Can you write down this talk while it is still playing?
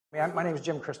My name is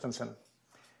Jim Christenson,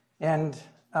 and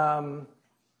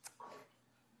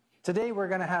today we're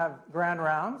going to have grand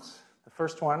rounds, the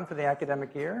first one for the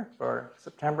academic year for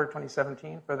September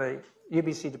 2017 for the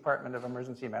UBC Department of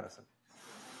Emergency Medicine.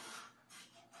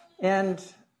 And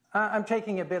I'm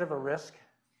taking a bit of a risk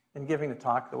in giving the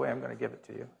talk the way I'm going to give it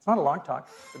to you. It's not a long talk.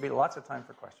 There'll be lots of time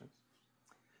for questions.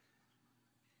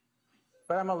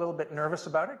 But I'm a little bit nervous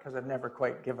about it because I've never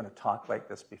quite given a talk like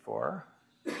this before.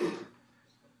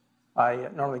 I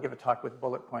normally give a talk with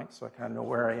bullet points, so I kind of know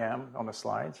where I am on the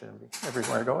slides, and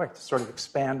everywhere I go, I sort of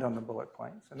expand on the bullet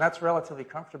points, and that's relatively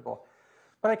comfortable.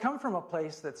 But I come from a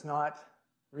place that's not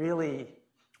really,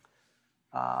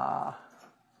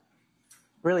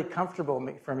 really comfortable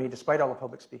for me, despite all the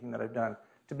public speaking that I've done,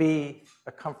 to be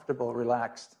a comfortable,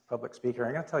 relaxed public speaker.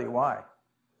 I'm going to tell you why.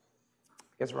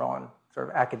 Because we're all in sort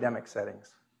of academic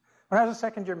settings. When I was a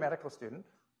second-year medical student,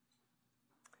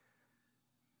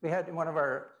 we had one of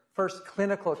our first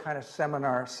clinical kind of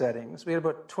seminar settings. We had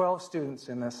about 12 students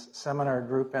in this seminar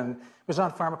group, and it was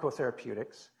on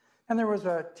pharmacotherapeutics. And there was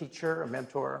a teacher, a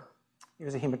mentor. He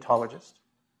was a hematologist.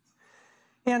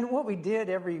 And what we did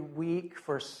every week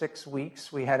for 6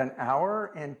 weeks, we had an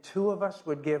hour, and 2 of us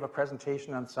would give a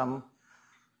presentation on some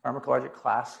pharmacologic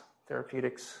class,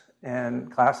 therapeutics,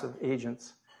 and class of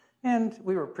agents. And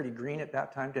we were pretty green at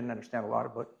that time, didn't understand a lot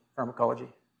about pharmacology.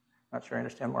 Not sure I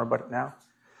understand more about it now.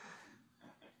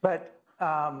 But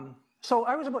so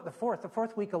I was about the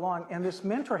fourth week along, and this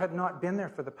mentor had not been there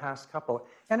for the past couple,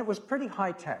 and it was pretty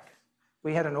high tech.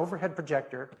 We had an overhead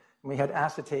projector, and we had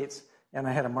acetates, and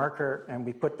I had a marker, and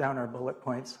we put down our bullet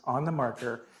points on the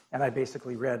marker, and I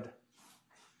basically read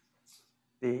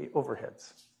the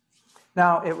overheads.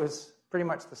 Now, it was pretty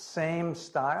much the same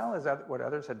style as what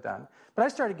others had done, but I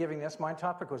started giving this. My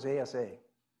topic was ASA.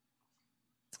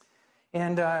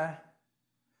 And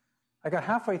I got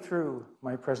halfway through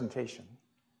my presentation,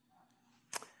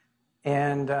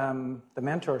 and the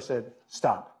mentor said,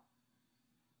 "Stop."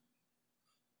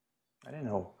 I didn't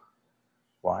know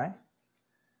why.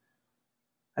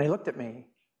 And he looked at me,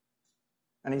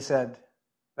 and he said,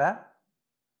 "That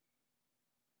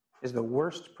is the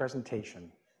worst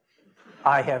presentation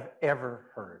I have ever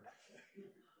heard."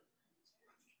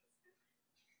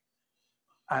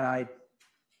 And I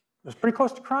was pretty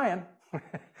close to crying.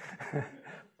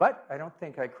 But I don't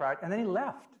think I cried. And then he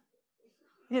left.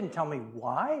 He didn't tell me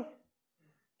why.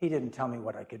 He didn't tell me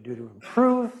what I could do to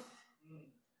improve.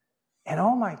 And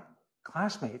all my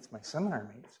classmates, my seminar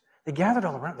mates, they gathered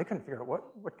all around. They couldn't figure out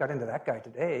what got into that guy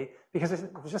today, because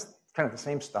it was just kind of the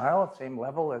same style, same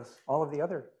level as all of the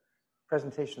other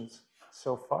presentations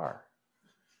so far.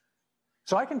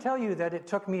 So I can tell you that it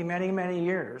took me many, many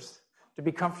years to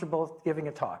be comfortable giving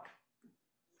a talk.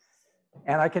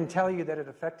 And I can tell you that it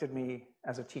affected me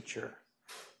as a teacher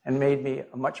and made me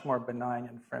a much more benign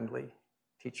and friendly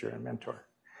teacher and mentor.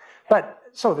 But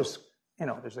so there's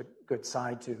a good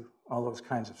side to all those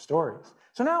kinds of stories.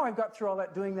 So now I've got through all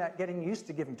that, doing that, getting used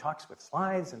to giving talks with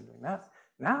slides and doing that.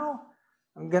 Now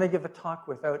I'm going to give a talk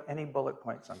without any bullet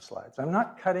points on slides. I'm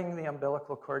not cutting the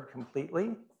umbilical cord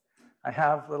completely. I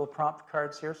have little prompt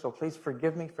cards here, so please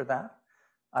forgive me for that.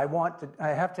 I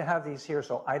have to have these here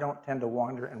so I don't tend to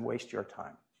wander and waste your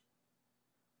time.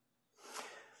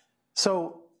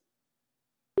 So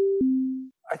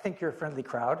I think you're a friendly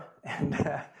crowd, and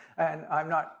I'm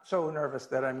not so nervous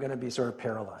that I'm going to be sort of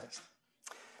paralyzed.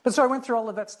 But so I went through all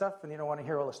of that stuff, and you don't want to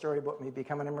hear all the story about me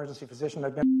becoming an emergency physician.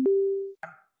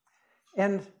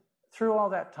 And through all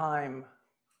that time,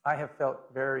 I have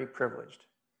felt very privileged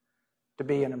to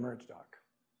be an emerg doc.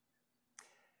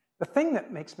 The thing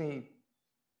that makes me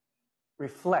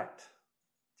reflect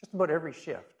just about every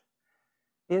shift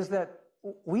is that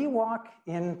we walk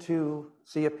in to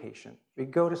see a patient. We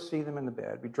go to see them in the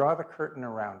bed. We draw the curtain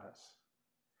around us.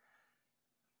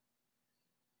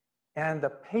 And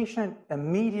the patient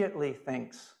immediately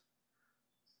has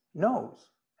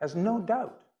no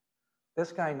doubt,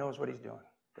 this guy knows what he's doing.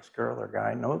 This girl or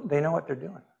guy, they know what they're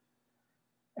doing.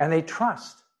 And they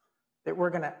trust that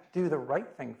we're going to do the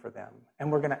right thing for them,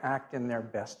 and we're going to act in their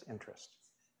best interest.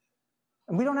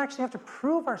 And we don't actually have to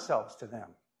prove ourselves to them.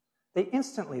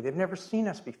 They've never seen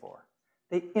us before.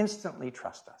 They instantly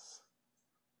trust us.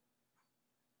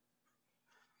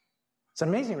 It's an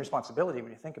amazing responsibility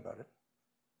when you think about it.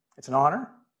 It's an honor,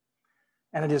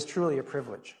 and it is truly a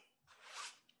privilege.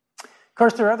 Of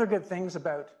course, there are other good things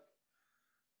about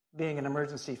being an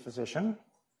emergency physician.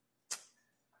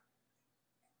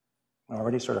 I'm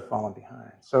already sort of fallen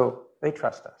behind. So they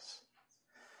trust us.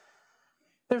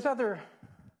 There's other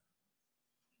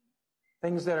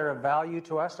things that are of value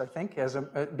to us, I think, as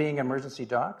being emergency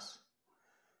docs.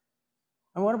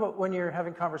 And what about when you're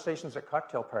having conversations at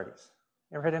cocktail parties?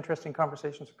 You ever had interesting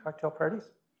conversations at cocktail parties?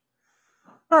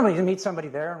 Normally you meet somebody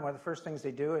there, and one of the first things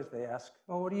they do is they ask,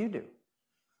 well, what do you do?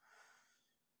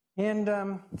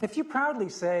 And if you proudly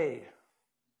say,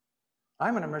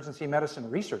 I'm an emergency medicine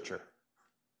researcher,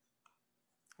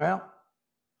 well,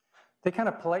 they kind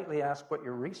of politely ask what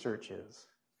your research is.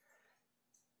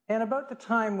 And about the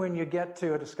time when you get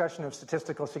to a discussion of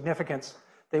statistical significance,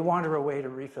 they wander away to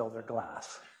refill their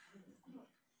glass.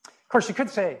 Of course, you could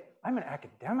say, I'm an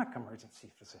academic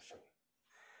emergency physician.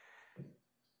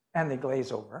 And they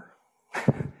glaze over,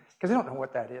 because they don't know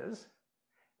what that is.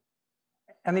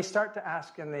 And they start to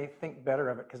ask, and they think better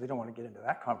of it because they don't want to get into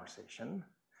that conversation.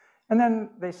 And then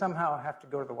they somehow have to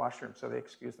go to the washroom, so they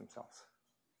excuse themselves.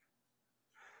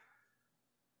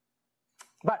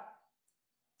 But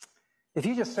if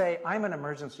you just say, I'm an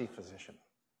emergency physician,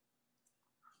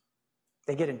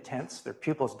 they get intense, their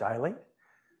pupils dilate.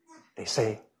 They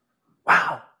say,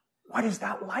 wow, what is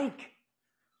that like?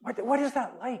 What is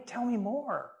that like? Tell me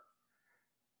more.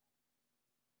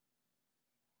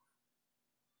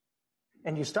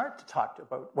 And you start to talk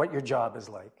about what your job is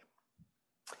like.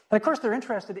 And of course, they're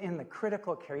interested in the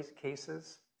critical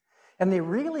cases, and they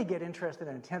really get interested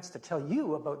and intense to tell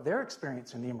you about their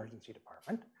experience in the emergency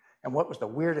department and what was the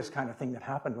weirdest kind of thing that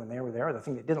happened when they were there, or the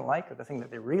thing they didn't like, or the thing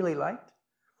that they really liked.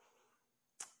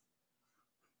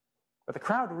 But the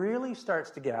crowd really starts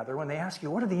to gather when they ask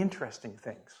you, what are the interesting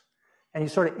things? And you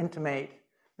sort of intimate,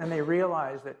 and they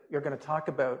realize that you're going to talk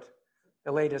about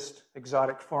the latest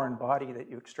exotic foreign body that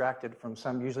you extracted from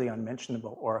some usually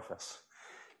unmentionable orifice.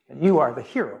 And you are the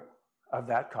hero of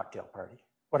that cocktail party.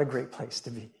 What a great place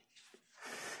to be.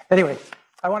 Anyway,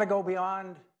 I want to go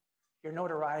beyond your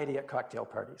notoriety at cocktail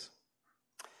parties.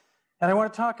 And I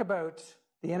want to talk about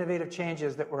the innovative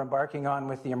changes that we're embarking on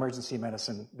with the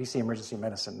BC Emergency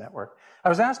Medicine Network. I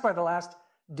was asked by the last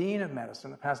Dean of Medicine,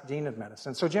 the past Dean of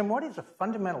Medicine, so Jim, what is the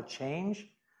fundamental change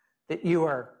that you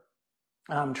are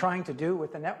trying to do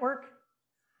with the network?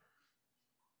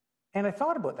 And I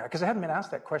thought about that because I hadn't been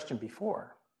asked that question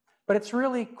before. But it's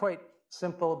really quite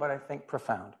simple, but I think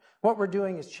profound. What we're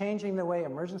doing is changing the way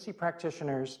emergency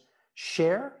practitioners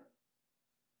share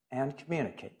and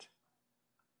communicate.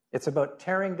 It's about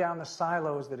tearing down the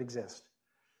silos that exist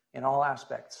in all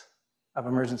aspects of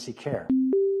emergency care.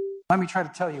 Let me try to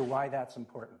tell you why that's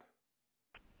important.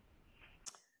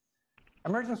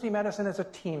 Emergency medicine is a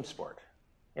team sport.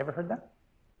 You ever heard that?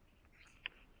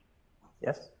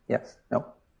 Yes? Yes? No?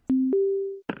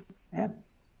 Man,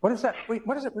 what does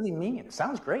it really mean? It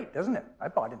sounds great, doesn't it? I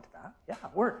bought into that. Yeah,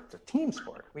 it's a team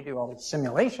sport. We do all these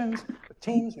simulations with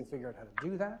teams. We figure out how to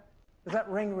do that. Does that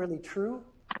ring really true?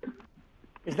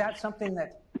 Is that something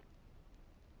that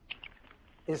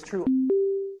is true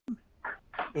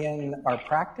in our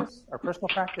practice, our personal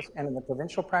practice, and in the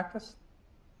provincial practice?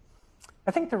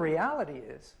 I think the reality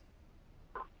is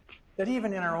that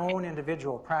even in our own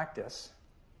individual practice,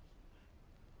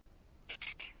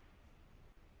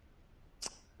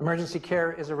 emergency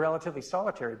care is a relatively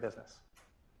solitary business.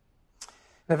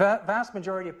 The vast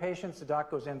majority of patients, the doc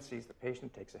goes in, sees the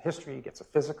patient, takes a history, gets a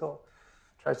physical,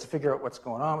 tries to figure out what's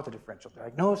going on with the differential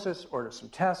diagnosis, orders some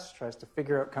tests, tries to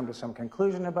figure out, come to some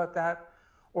conclusion about that,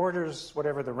 orders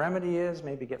whatever the remedy is,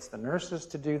 maybe gets the nurses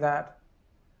to do that.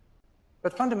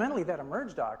 But fundamentally, that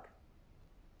emerge doc,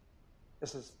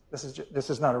 this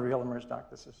is not a real emerge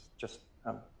doc. This is just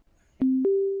a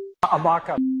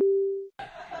mock-up.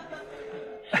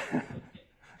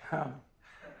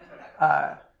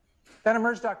 That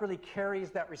emerge doc really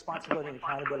carries that responsibility and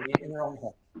accountability in their own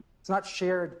head. It's not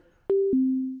shared.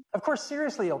 Of course,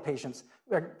 seriously ill patients,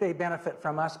 they benefit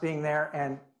from us being there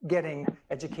and getting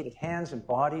educated hands and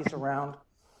bodies around.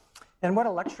 And what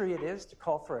a luxury it is to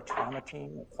call for a trauma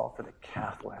team, or call for the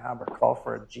cath lab, or call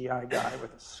for a GI guy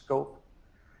with a scope.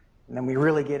 And then we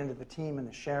really get into the team and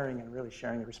the sharing and really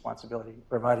sharing the responsibility,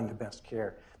 providing the best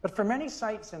care. But for many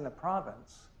sites in the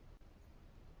province,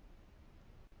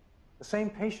 the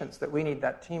same patients that we need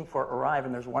that team for arrive,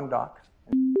 and there's one doc.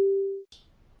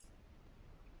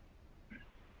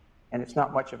 And it's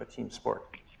not much of a team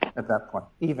sport at that point,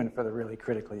 even for the really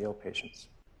critically ill patients.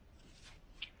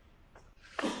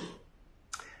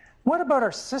 What about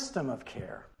our system of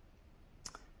care?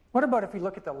 What about if we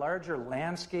look at the larger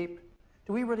landscape?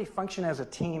 Do we really function as a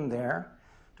team there?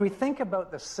 Do we think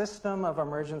about the system of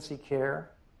emergency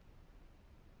care?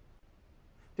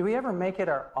 Do we ever make it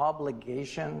our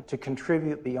obligation to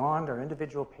contribute beyond our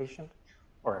individual patient,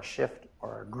 or a shift,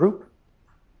 or a group?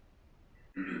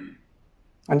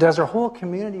 And does our whole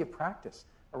community of practice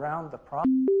around the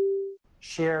problem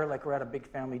share like we're at a big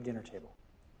family dinner table?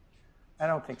 I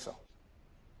don't think so.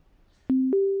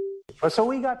 So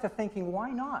we got to thinking, why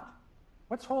not?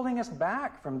 What's holding us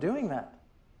back from doing that?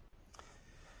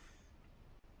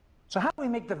 So how do we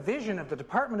make the vision of the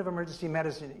Department of Emergency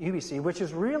Medicine at UBC, which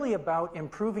is really about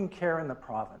improving care in the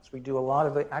province? We do a lot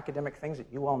of the academic things that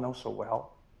you all know so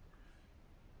well.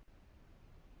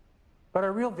 But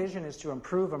our real vision is to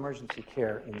improve emergency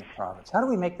care in the province. How do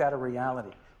we make that a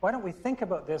reality? Why don't we think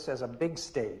about this as a big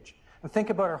stage and think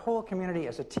about our whole community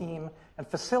as a team and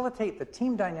facilitate the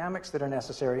team dynamics that are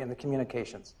necessary in the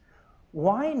communications?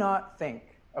 Why not think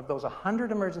of those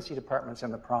 100 emergency departments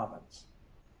in the province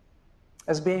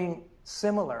as being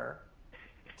similar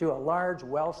to a large,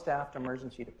 well-staffed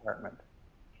emergency department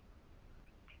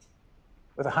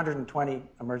with 120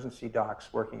 emergency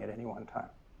docs working at any one time?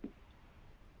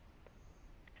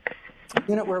 A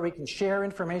unit where we can share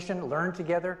information, learn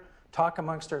together, talk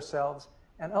amongst ourselves,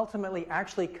 and ultimately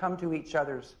actually come to each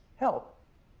other's help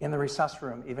in the resus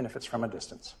room, even if it's from a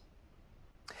distance.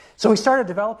 So we started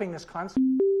developing this concept,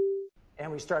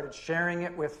 and we started sharing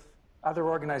it with other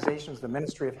organizations, the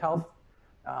Ministry of Health,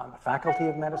 the Faculty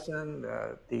of Medicine,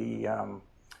 the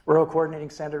Rural Coordinating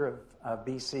Center of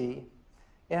BC,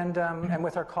 and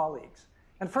with our colleagues.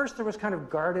 And first there was kind of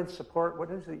guarded support.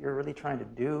 What is it you're really trying to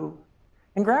do?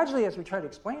 And gradually, as we tried to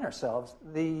explain ourselves,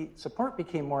 the support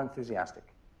became more enthusiastic.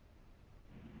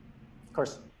 Of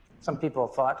course, some people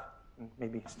thought, and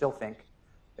maybe still think,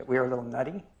 that we were a little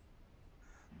nutty,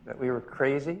 that we were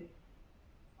crazy.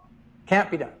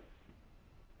 Can't be done.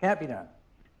 Can't be done.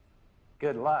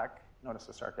 Good luck. Notice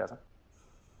the sarcasm.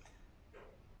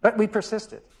 But we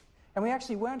persisted. And we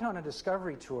actually went on a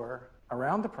discovery tour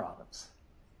around the province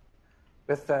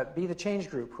with Be the Change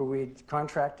Group, who we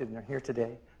contracted and are here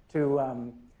today,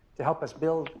 to help us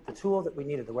build the tool that we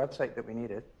needed, the website that we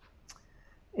needed.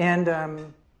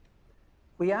 And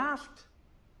we asked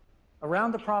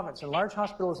around the province, in large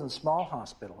hospitals and small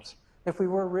hospitals, if we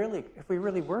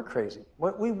really were crazy.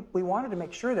 We wanted to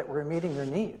make sure that we were meeting their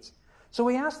needs. So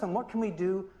we asked them, what can we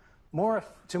do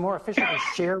to more efficiently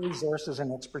share resources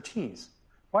and expertise?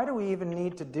 Why do we even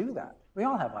need to do that? We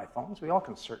all have iPhones. We all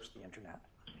can search the internet,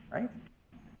 right?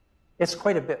 It's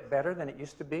quite a bit better than it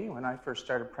used to be when I first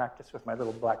started practice with my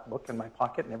little black book in my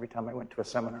pocket, and every time I went to a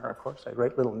seminar or course, I'd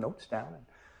write little notes down and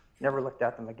never looked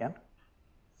at them again.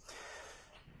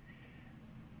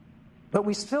 But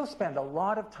we still spend a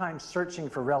lot of time searching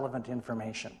for relevant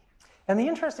information. And the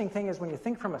interesting thing is, when you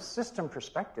think from a system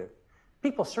perspective,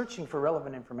 people searching for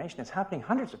relevant information is happening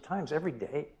hundreds of times every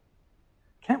day.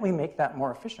 Can't we make that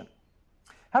more efficient?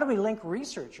 How do we link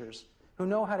researchers who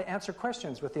know how to answer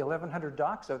questions with the 1,100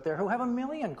 docs out there who have 1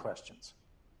 million questions?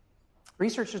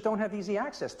 Researchers don't have easy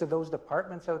access to those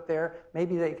departments out there.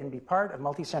 Maybe they can be part of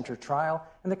multi-center trial.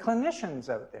 And the clinicians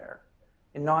out there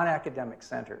in non-academic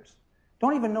centers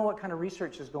don't even know what kind of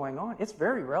research is going on. It's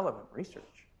very relevant research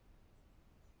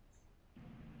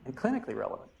and clinically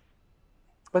relevant.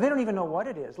 But they don't even know what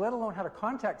it is, let alone how to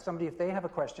contact somebody if they have a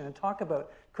question and talk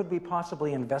about, could we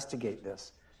possibly investigate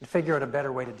this and figure out a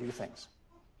better way to do things?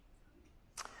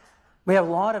 We have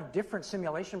a lot of different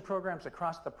simulation programs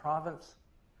across the province.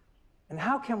 And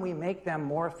how can we make them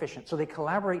more efficient so they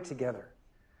collaborate together?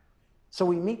 So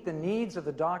we meet the needs of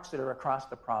the docs that are across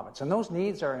the province. And those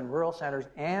needs are in rural centers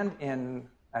and in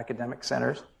academic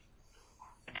centers.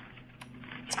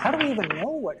 How do we even know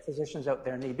what physicians out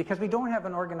there need? Because we don't have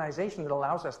an organization that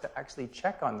allows us to actually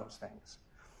check on those things.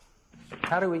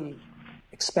 How do we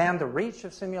expand the reach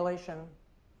of simulation?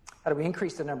 How do we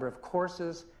increase the number of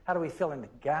courses? How do we fill in the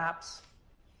gaps?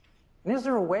 And is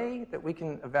there a way that we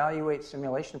can evaluate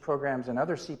simulation programs and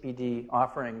other CPD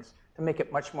offerings to make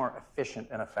it much more efficient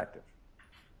and effective?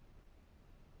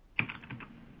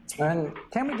 And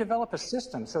can we develop a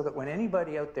system so that when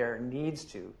anybody out there needs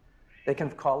to, they can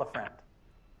call a friend?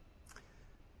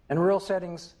 In rural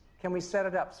settings, can we set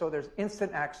it up so there's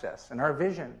instant access? And our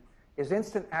vision is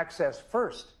instant access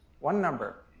first, one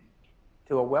number,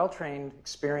 to a well-trained,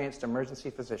 experienced emergency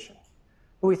physician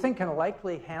who we think can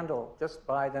likely handle, just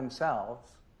by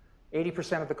themselves,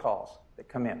 80% of the calls that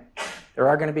come in. There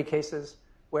are going to be cases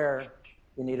where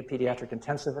you need a pediatric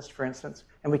intensivist, for instance,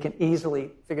 and we can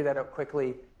easily figure that out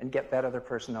quickly and get that other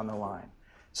person on the line.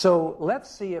 So let's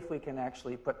see if we can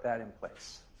actually put that in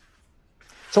place.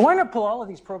 So why not pull all of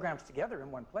these programs together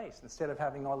in one place instead of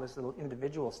having all this little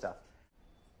individual stuff?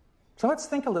 So let's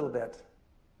think a little bit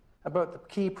about the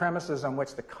key premises on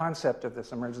which the concept of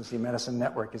this emergency medicine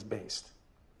network is based.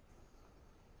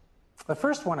 The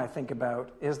first one I think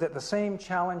about is that the same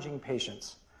challenging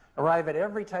patients arrive at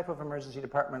every type of emergency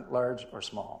department, large or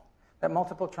small. That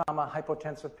multiple trauma,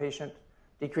 hypotensive patient,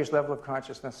 decreased level of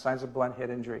consciousness, signs of blunt head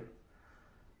injury,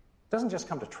 doesn't just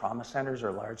come to trauma centers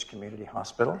or large community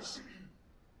hospitals.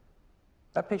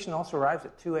 That patient also arrives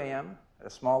at 2 a.m. at a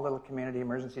small little community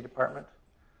emergency department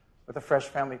with a fresh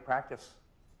family practice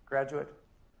graduate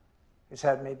who's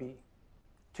had maybe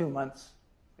 2 months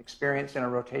experience in a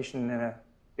rotation in a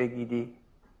big ED.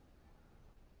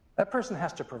 That person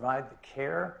has to provide the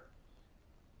care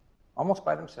almost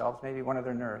by themselves, maybe one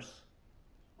other nurse,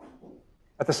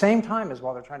 at the same time as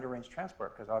while they're trying to arrange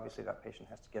transport, because obviously that patient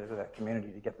has to get into that community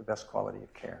to get the best quality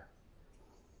of care.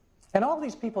 And all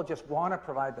these people just want to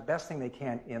provide the best thing they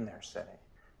can in their setting.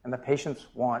 And the patients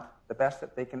want the best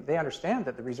that they can. They understand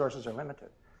that the resources are limited.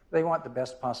 They want the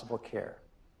best possible care.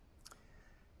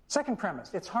 Second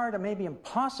premise, it's hard or maybe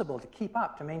impossible to keep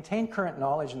up, to maintain current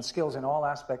knowledge and skills in all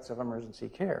aspects of emergency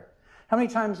care. How many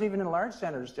times, even in large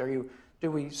centers, do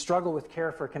we struggle with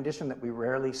care for a condition that we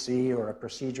rarely see or a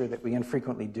procedure that we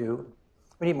infrequently do?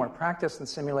 We need more practice in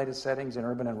simulated settings in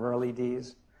urban and rural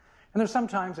EDs. And there's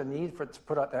sometimes a need to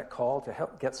put out that call to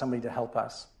help get somebody to help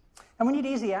us. And we need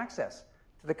easy access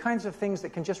to the kinds of things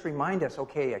that can just remind us,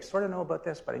 okay, I sort of know about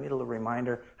this, but I need a little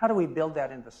reminder. How do we build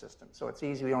that into the system so it's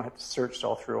easy, we don't have to search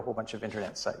all through a whole bunch of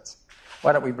internet sites?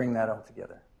 Why don't we bring that all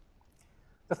together?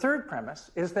 The third premise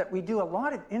is that we do a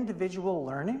lot of individual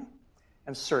learning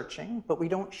and searching, but we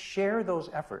don't share those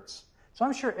efforts. So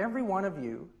I'm sure every one of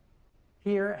you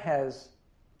here has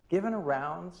given a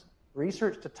rounds,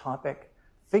 researched a topic,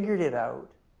 figured it out,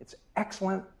 it's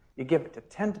excellent, you give it to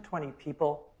 10 to 20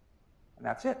 people, and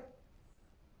that's it,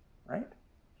 right?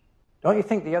 Don't you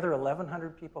think the other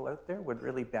 1,100 people out there would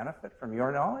really benefit from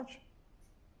your knowledge?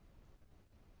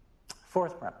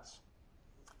 Fourth premise,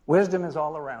 wisdom is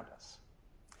all around us.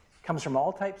 It comes from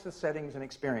all types of settings and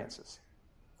experiences.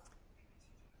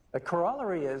 The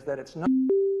corollary is that it's not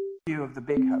a view of the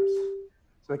big house.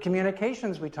 So the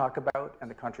communications we talk about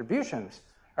and the contributions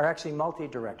are actually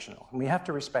multi-directional, and we have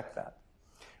to respect that.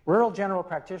 Rural general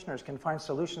practitioners can find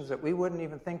solutions that we wouldn't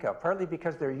even think of, partly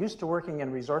because they're used to working in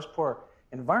resource-poor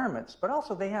environments, but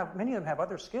also many of them have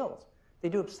other skills. They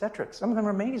do obstetrics. Some of them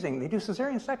are amazing. They do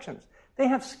cesarean sections. They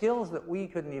have skills that we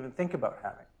couldn't even think about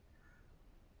having.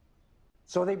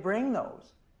 So they bring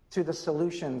those to the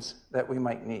solutions that we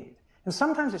might need. And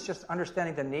sometimes it's just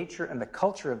understanding the nature and the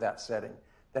culture of that setting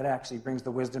that actually brings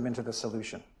the wisdom into the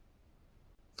solution.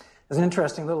 As an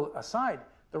interesting little aside,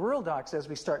 the rural docs, as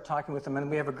we start talking with them, and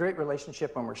we have a great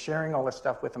relationship when we're sharing all this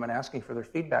stuff with them and asking for their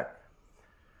feedback.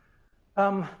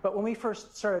 But when we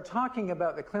first started talking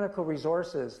about the clinical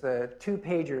resources, the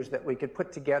 2-pagers that we could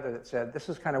put together that said, this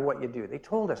is kind of what you do, they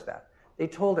told us that. They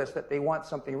told us that they want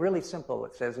something really simple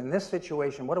that says, in this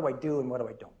situation, what do I do and what do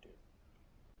I don't do?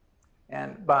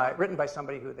 And written by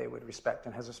somebody who they would respect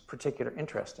and has a particular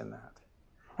interest in that.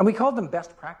 And we called them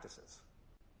best practices.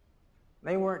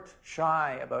 They weren't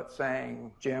shy about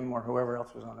saying, Jim or whoever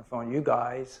else was on the phone, you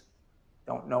guys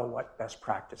don't know what best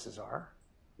practices are.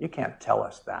 You can't tell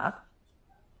us that.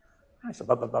 I said,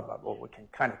 well, we can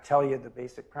kind of tell you the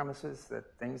basic premises, the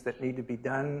things that need to be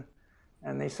done.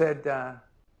 And they said,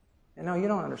 you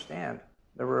don't understand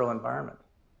the rural environment.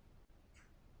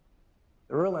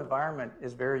 The rural environment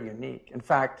is very unique. In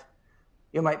fact,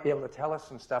 you might be able to tell us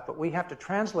some stuff, but we have to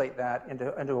translate that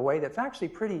into a way that's actually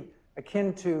pretty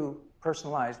akin to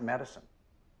personalized medicine.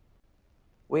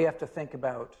 We have to think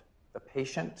about the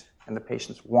patient and the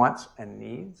patient's wants and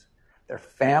needs, their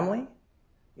family,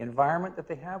 the environment that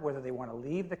they have, whether they want to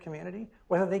leave the community,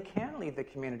 whether they can leave the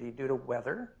community due to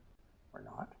weather or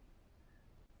not,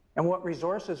 and what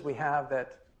resources we have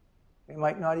that we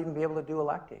might not even be able to do a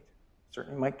lactate.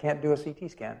 Certainly can't do a CT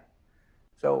scan.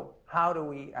 So how do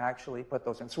we actually put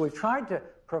those in? So we've tried to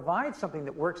provide something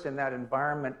that works in that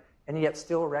environment and yet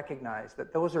still recognize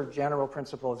that those are general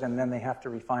principles and then they have to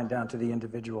refine down to the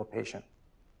individual patient.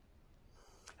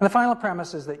 And the final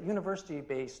premise is that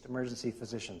university-based emergency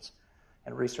physicians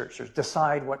and researchers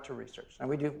decide what to research. And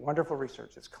we do wonderful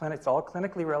research. It's all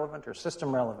clinically relevant or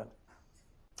system relevant.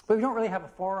 But we don't really have a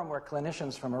forum where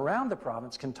clinicians from around the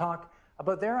province can talk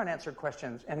about their unanswered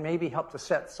questions and maybe help to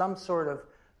set some sort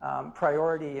of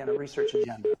priority in a research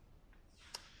agenda.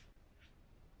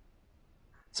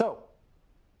 So,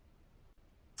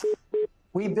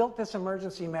 we built this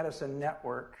emergency medicine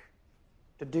network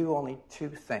to do only 2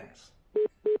 things.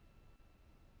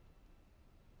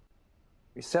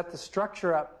 We set the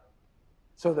structure up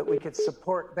so that we could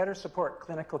better support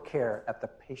clinical care at the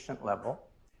patient level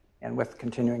and with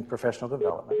continuing professional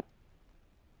development.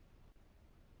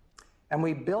 And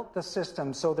we built the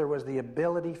system so there was the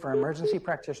ability for emergency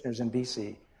practitioners in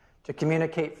BC to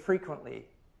communicate frequently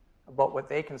about what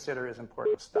they consider is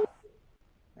important stuff.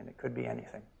 And it could be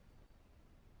anything.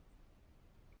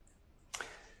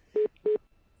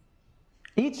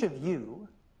 Each of you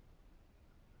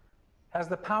has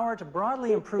the power to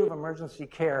broadly improve emergency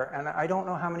care, and I don't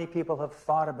know how many people have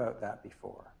thought about that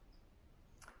before.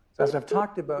 So as I've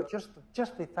talked about,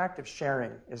 just the fact of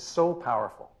sharing is so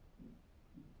powerful.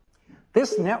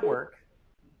 This network,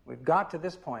 we've got to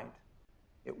this point,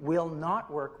 it will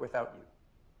not work without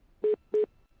you,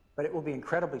 but it will be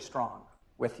incredibly strong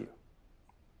with you.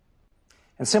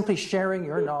 And simply sharing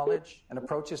your knowledge and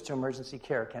approaches to emergency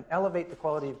care can elevate the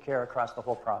quality of care across the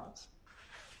whole province.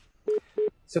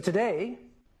 So today,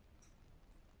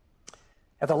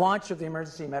 at the launch of the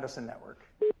Emergency Medicine Network,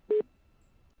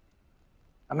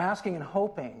 I'm asking and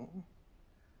hoping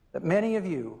that many of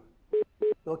you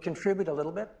will contribute a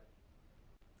little bit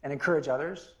and encourage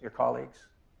others, your colleagues,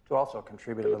 to also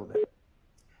contribute a little bit.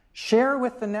 Share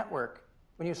with the network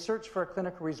when you search for a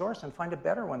clinical resource and find a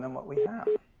better one than what we have.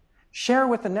 Share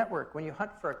with the network when you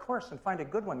hunt for a course and find a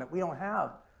good one that we don't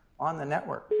have on the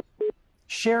network.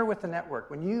 Share with the network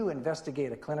when you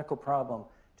investigate a clinical problem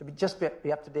to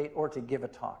be up to date or to give a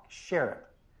talk. Share it.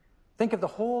 Think of the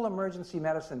whole emergency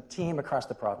medicine team across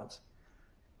the province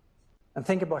and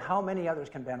think about how many others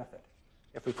can benefit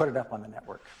if we put it up on the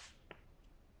network.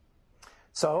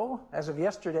 So, as of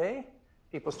yesterday,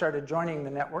 people started joining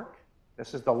the network.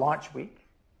 This is the launch week.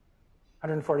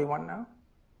 141 now?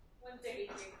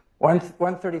 133.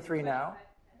 133 now,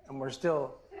 and we're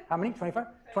still, how many, 25?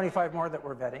 25 more that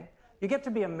we're vetting. You get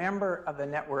to be a member of the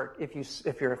network if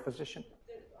you're a physician.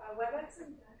 WebEx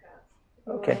and backup.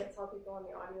 Okay. I want to tell people on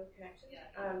the audio connection.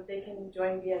 They can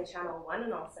join via channel 1,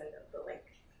 and I'll send them the link.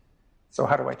 So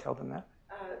how do I tell them that?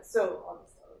 So I'll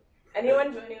just tell them.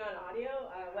 Anyone joining on audio,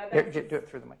 WebEx. Do it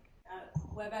through the mic.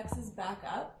 WebEx is back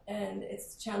up, and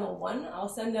it's channel 1. I'll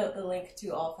send out the link to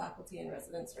all faculty and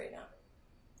residents right now.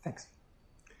 Thanks.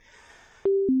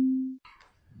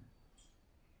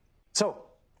 So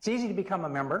it's easy to become a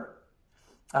member.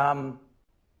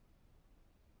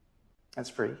 That's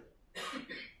free.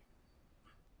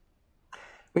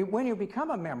 When you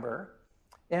become a member,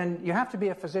 and you have to be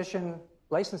a physician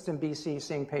licensed in BC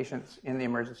seeing patients in the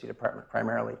emergency department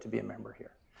primarily to be a member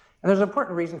here. And there's an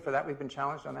important reason for that. We've been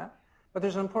challenged on that. But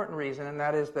there's an important reason, and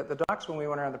that is that the docs, when we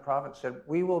went around the province, said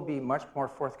we will be much more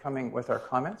forthcoming with our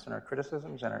comments and our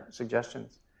criticisms and our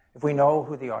suggestions if we know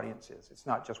who the audience is. It's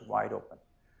not just wide open.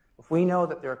 If we know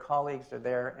that there are colleagues that are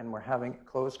there and we're having a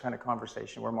closed kind of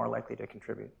conversation, we're more likely to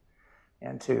contribute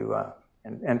and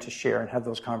to share and have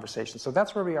those conversations. So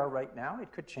that's where we are right now.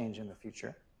 It could change in the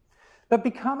future. But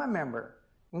become a member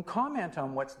and comment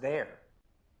on what's there.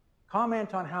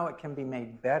 Comment on how it can be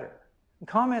made better. And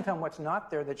comment on what's not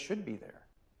there that should be there.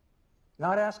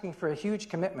 Not asking for a huge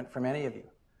commitment from any of you.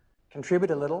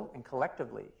 Contribute a little, and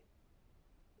collectively,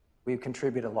 we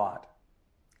contribute a lot.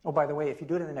 Oh, by the way, if you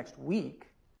do it in the next week,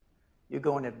 you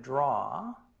go in a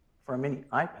draw for a mini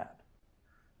iPad.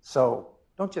 So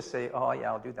don't just say, oh,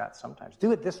 yeah, I'll do that sometimes.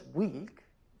 Do it this week,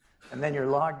 and then you're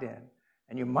logged in,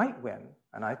 and you might win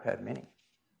an iPad mini.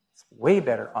 It's way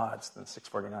better odds than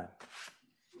 $649.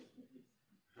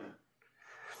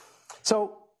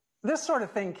 So this sort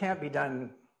of thing can't be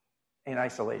done in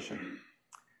isolation.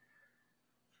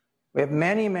 We have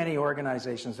many, many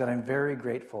organizations that I'm very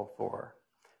grateful for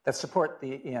that support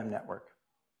the EM network.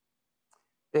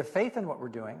 They have faith in what we're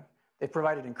doing. They've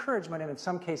provided encouragement and, in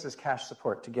some cases, cash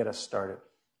support to get us started.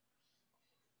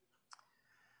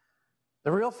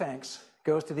 The real thanks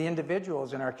goes to the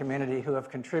individuals in our community who have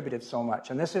contributed so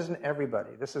much. And this isn't everybody.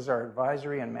 This is our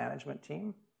advisory and management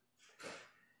team.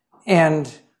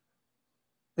 And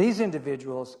these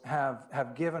individuals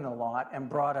have given a lot and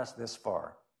brought us this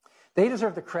far. They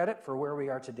deserve the credit for where we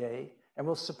are today, and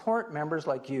will support members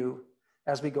like you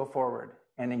as we go forward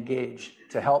and engage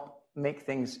to help make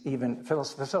things even,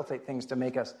 facilitate things to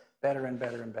make us better and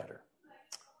better and better.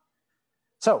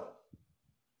 So,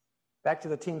 back to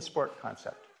the team sport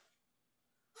concept.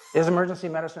 Is emergency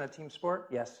medicine a team sport?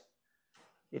 Yes,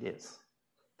 it is.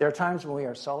 There are times when we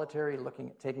are solitary looking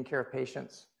at taking care of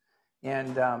patients,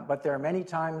 but there are many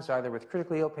times, either with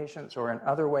critically ill patients or in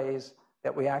other ways,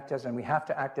 that we act as, and we have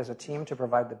to act as a team to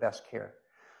provide the best care.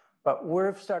 But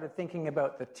we've started thinking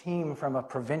about the team from a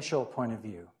provincial point of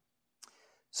view.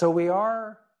 So we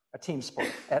are a team sport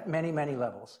at many, many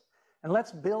levels. And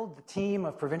let's build the team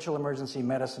of provincial emergency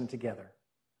medicine together.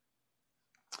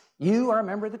 You are a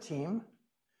member of the team.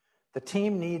 The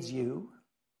team needs you.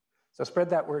 So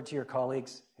spread that word to your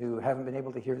colleagues who haven't been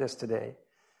able to hear this today.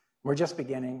 We're just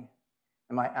beginning,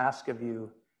 and my ask of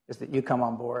you is that you come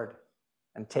on board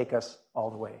and take us all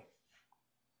the way.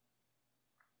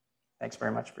 Thanks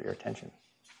very much for your attention.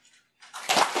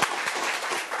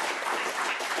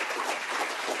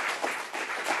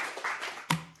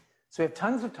 So we have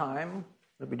tons of time.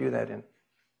 What did we do that in?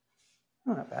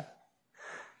 Oh, not bad.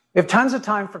 We have tons of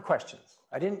time for questions.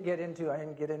 I didn't get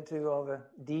into all the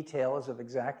details of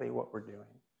exactly what we're doing.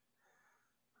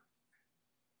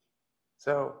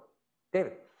 So,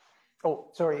 David. Oh,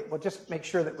 sorry. We'll just make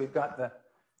sure that we've got the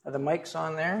mics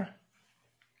on there.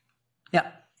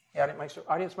 Yeah. The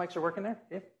audience mics are working there,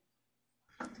 Dave?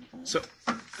 So,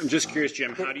 I'm just curious,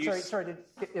 Jim, how do you... Sorry,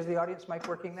 is the audience mic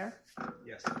working there?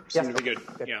 Yes. Seems to be good.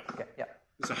 Good. Yeah. Okay, yeah.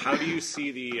 So how do you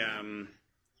see the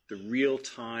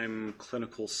real-time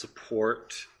clinical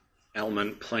support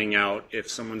element playing out if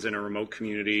someone's in a remote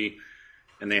community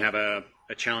and they have a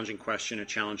challenging question, a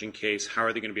challenging case? How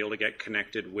are they going to be able to get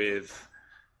connected with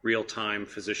real-time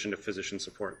physician-to-physician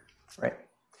support? Right.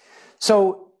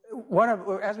 So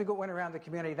as we went around the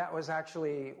community, that was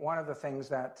actually one of the things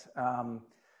that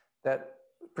that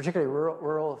particularly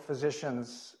rural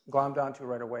physicians glommed onto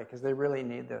right away, because they really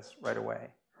need this right away.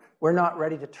 We're not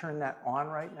ready to turn that on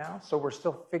right now, so we're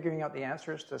still figuring out the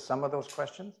answers to some of those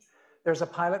questions. There's a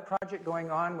pilot project going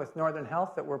on with Northern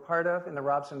Health that we're part of in the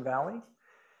Robson Valley.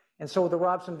 And so the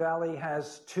Robson Valley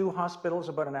has 2 hospitals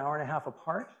about an hour and a half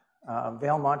apart,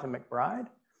 Valemont and McBride.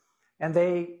 And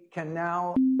they can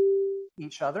now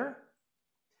each other.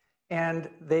 And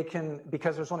they can,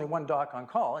 because there's only one doc on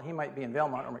call, and he might be in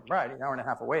Valemont or McBride, an hour and a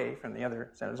half away from the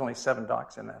other center. There's only 7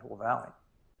 docs in that whole valley.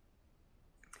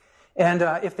 And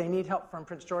if they need help from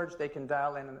Prince George, they can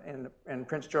dial in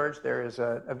Prince George. There is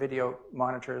a video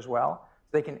monitor as well.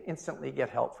 They can instantly get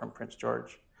help from Prince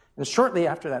George. And shortly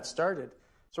after that started,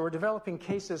 so we're developing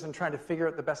cases and trying to figure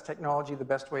out the best technology, the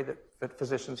best way that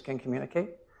physicians can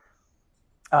communicate.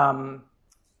 And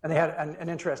they had an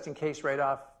interesting case right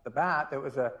off the bat. There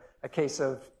was a case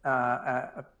of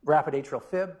a rapid atrial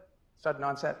fib, sudden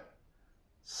onset,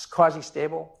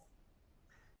 quasi-stable.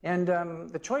 And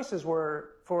the choices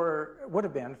would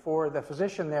have been for the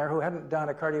physician there who hadn't done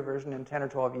a cardioversion in 10 or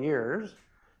 12 years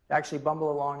to actually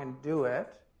bumble along and do it,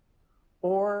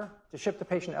 or to ship the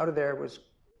patient out of there was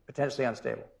potentially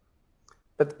unstable.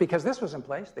 But because this was in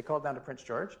place, they called down to Prince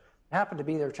George. It happened to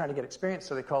be they were trying to get experience,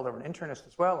 so they called over an internist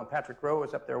as well, and Patrick Rowe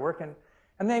was up there working.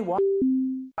 And they walked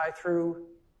the guy through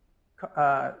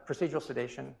procedural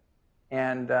sedation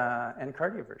and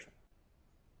cardioversion.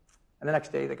 And the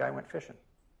next day, the guy went fishing,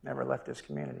 never left his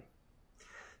community.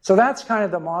 So that's kind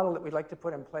of the model that we'd like to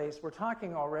put in place. We're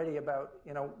talking already about,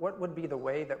 what would be the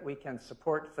way that we can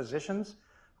support physicians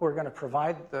who are going to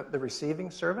provide the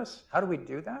receiving service. How do we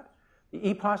do that? The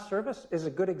EPOS service is a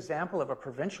good example of a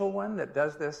provincial one that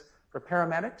does this for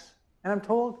paramedics. And I'm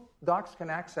told docs can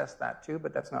access that too,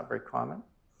 but that's not very common.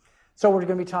 So we're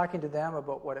going to be talking to them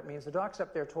about what it means. The docs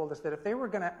up there told us that if they were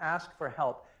going to ask for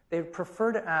help, they'd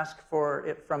prefer to ask for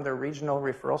it from their regional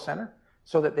referral center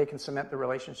so that they can cement the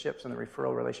relationships and the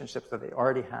referral relationships that they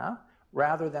already have,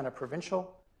 rather than a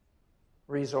provincial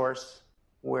resource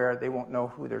where they won't know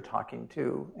who they're talking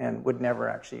to and would never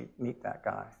actually meet that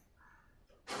guy.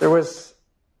 There was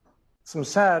some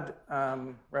sad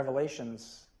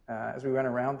revelations as we went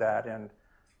around that, and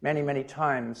many, many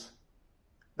times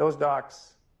those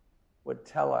docs would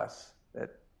tell us that,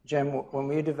 Jim, when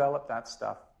we develop that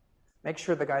stuff, make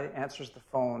sure the guy that answers the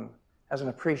phone has an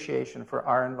appreciation for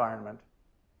our environment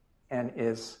and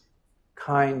is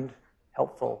kind,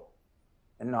 helpful,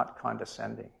 and not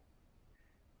condescending.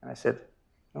 And I said,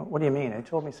 what do you mean? They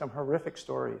told me some horrific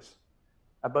stories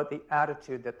about the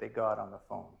attitude that they got on the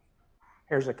phone.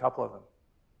 Here's a couple of them.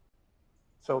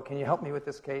 So can you help me with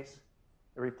this case?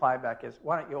 The reply back is,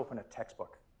 why don't you open a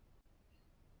textbook?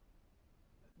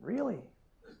 Really?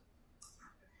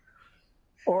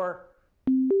 Or,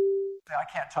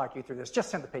 I can't talk you through this. Just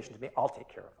send the patient to me. I'll take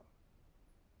care of them.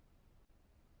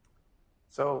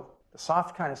 So the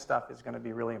soft kind of stuff is going to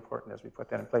be really important as we put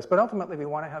that in place. But ultimately, we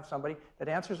want to have somebody that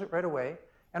answers it right away.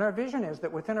 And our vision is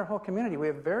that within our whole community, we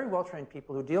have very well-trained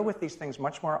people who deal with these things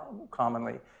much more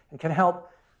commonly and can help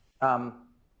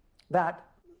that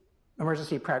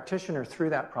emergency practitioner through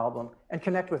that problem and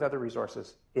connect with other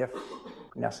resources if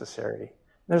necessary.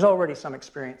 There's already some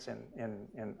experience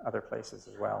in other places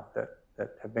as well that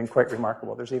have been quite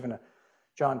remarkable. There's even a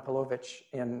John Polovich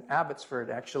in Abbotsford.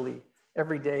 Actually,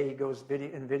 every day he goes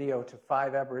in video to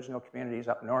 5 Aboriginal communities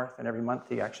up north, and every month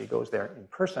he actually goes there in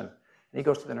person. And he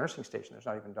goes to the nursing station. There's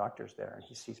not even doctors there, and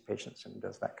he sees patients and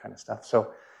does that kind of stuff.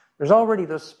 So there's already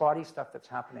this spotty stuff that's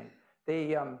happening.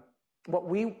 What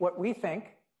we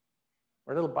think,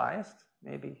 we're a little biased,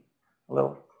 maybe a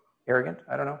little arrogant,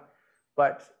 I don't know.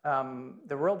 But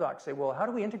the rural docs say, well, how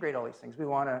do we integrate all these things? We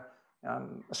want a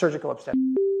surgical obstetrics.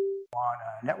 We want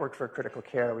a network for critical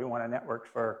care. We want a network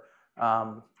for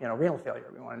renal failure.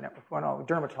 We want a network. We want all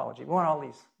dermatology. We want all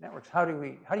these networks. How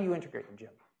do you integrate them, Jim?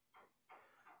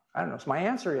 I don't know. So my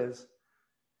answer is,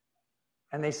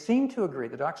 and they seem to agree,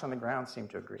 the docs on the ground seem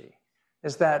to agree,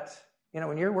 is that,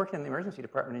 when you're working in the emergency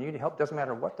department and you need help, doesn't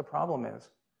matter what the problem is,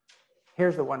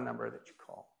 here's the one number that you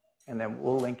call, and then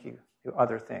we'll link you to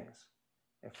other things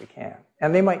if we can.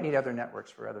 And they might need other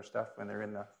networks for other stuff when they're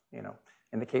in the,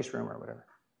 in the case room or whatever.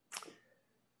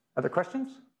 Other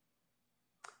questions?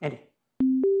 Andy.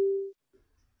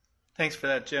 Thanks for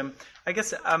that, Jim. I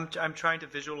guess I'm trying to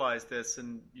visualize this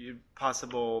and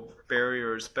possible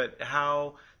barriers, but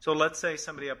so let's say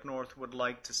somebody up north would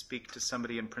like to speak to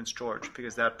somebody in Prince George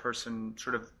because that person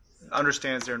sort of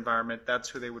understands their environment, that's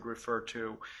who they would refer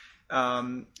to.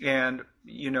 And,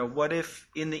 what if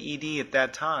in the ED at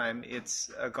that time it's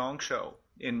a gong show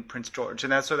in Prince George?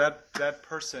 And that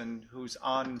person who's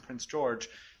on Prince George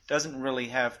doesn't really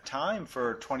have time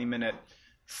for a 20-minute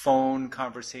phone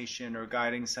conversation or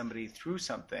guiding somebody through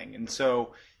something. And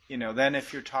so, then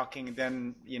if you're talking,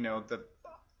 then, the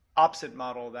opposite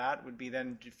model of that would be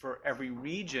then for every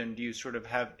region, do you sort of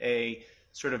have a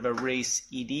race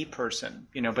ED person,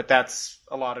 but that's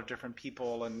a lot of different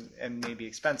people and maybe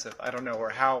expensive. I don't know. Or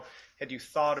how had you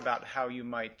thought about how you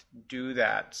might do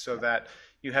that so that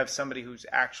you have somebody who's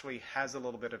actually has a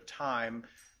little bit of time,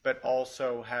 but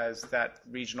also has that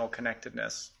regional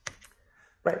connectedness?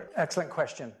 Right, excellent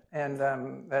question, and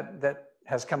that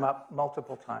has come up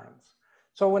multiple times.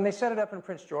 So when they set it up in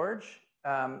Prince George,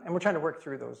 and we're trying to work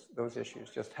through those issues,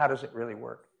 just how does it really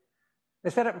work? They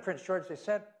set up in Prince George, they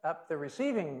set up the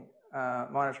receiving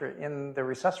monitor in the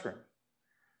resus room,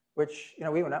 which,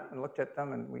 we went up and looked at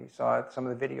them and we saw some of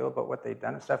the video about what they'd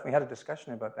done and stuff. We had a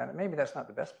discussion about that, and maybe that's not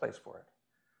the best place for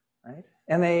it, right?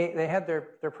 And they had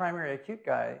their primary acute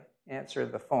guy answer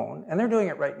the phone, and they're doing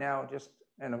it right now just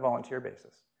on a volunteer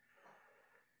basis.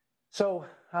 So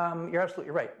you're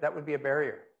absolutely right. That would be a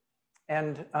barrier.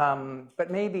 And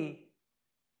but maybe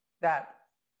that,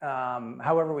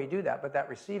 however we do that, but that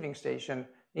receiving station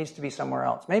needs to be somewhere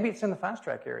else. Maybe it's in the fast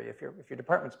track area. If your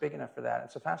department's big enough for that,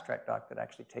 it's a fast track doc that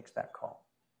actually takes that call,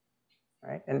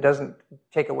 right? And doesn't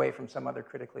take away from some other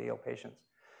critically ill patients.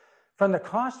 From the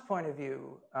cost point of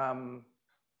view,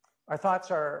 our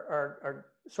thoughts are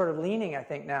sort of leaning, I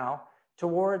think, now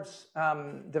towards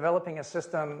developing a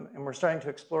system, and we're starting to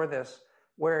explore this,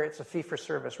 where it's a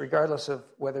fee-for-service, regardless of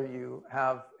whether you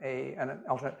have an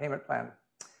alternate payment plan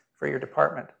for your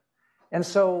department. And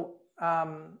so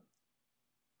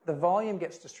the volume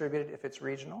gets distributed if it's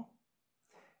regional.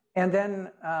 And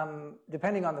then,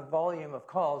 depending on the volume of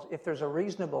calls, if there's a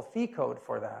reasonable fee code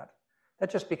for that, that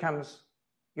just becomes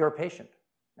your patient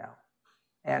now.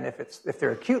 And if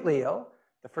they're acutely ill,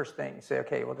 the first thing you say,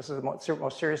 okay, well, this is the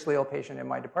most seriously ill patient in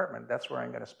my department. That's where I'm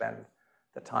going to spend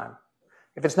the time.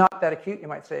 If it's not that acute, you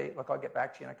might say, look, I'll get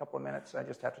back to you in a couple of minutes. I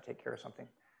just have to take care of something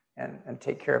and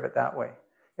take care of it that way.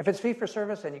 If it's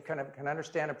fee-for-service and you kind of can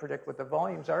understand and predict what the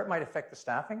volumes are, it might affect the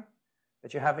staffing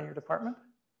that you have in your department.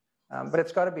 But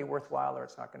it's got to be worthwhile or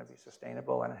it's not going to be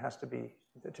sustainable, and it has to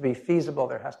be feasible.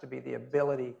 There has to be the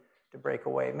ability to break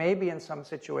away. Maybe in some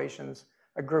situations,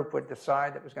 a group would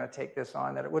decide that was going to take this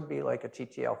on, that it would be like a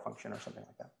TTL function or something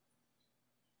like that.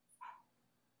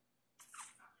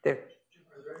 Dave,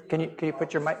 can you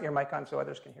put your mic on so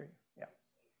others can hear you?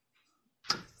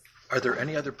 Yeah. Are there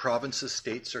any other provinces,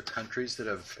 states, or countries that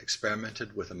have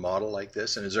experimented with a model like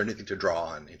this? And is there anything to draw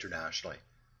on internationally?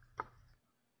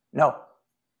 No.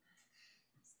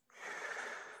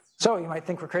 So you might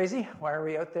think we're crazy. Why are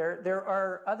we out there? There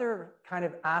are other kind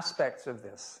of aspects of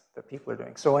this that people are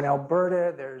doing. So in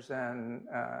Alberta, there's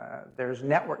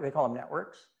network. They call them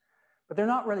networks, but they're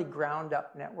not really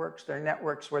ground-up networks. They're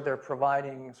networks where they're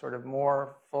providing sort of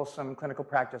more fulsome clinical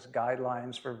practice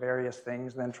guidelines for various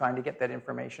things, and then trying to get that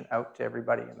information out to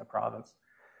everybody in the province.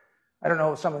 I don't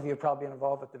know. Some of you have probably been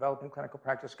involved with developing clinical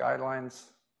practice guidelines.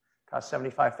 It costs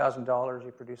 $75,000.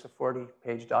 You produce a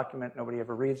 40-page document. Nobody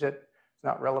ever reads it. It's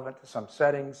not relevant to some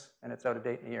settings, and it's out of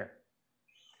date in a year.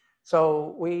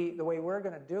 So the way we're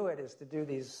going to do it is to do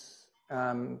these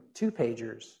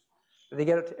two-pagers. They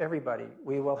get it to everybody.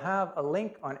 We will have a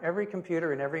link on every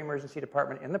computer in every emergency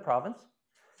department in the province.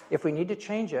 If we need to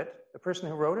change it, the person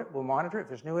who wrote it will monitor it. If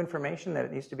there's new information that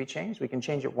it needs to be changed, we can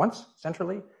change it once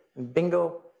centrally, and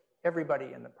bingo,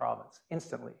 everybody in the province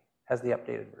instantly has the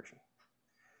updated version.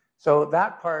 So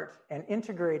that part, and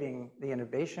integrating the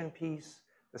innovation piece,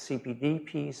 the CPD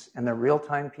piece, and the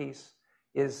real-time piece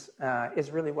is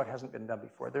really what hasn't been done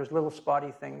before. There's little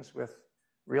spotty things with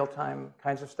real-time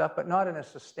kinds of stuff, but not in a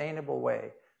sustainable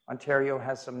way. Ontario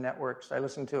has some networks. I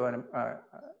listened to an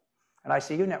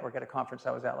ICU network at a conference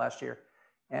I was at last year,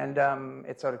 and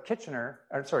it's out of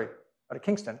out of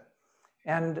Kingston.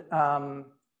 And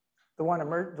the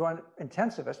one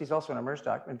intensivist, he's also an emerge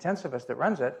doc, intensivist that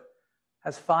runs it,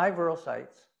 has 5 rural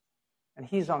sites, and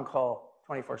he's on call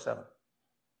 24/7.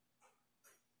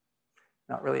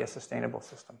 Not really a sustainable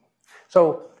system.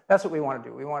 So that's what we want to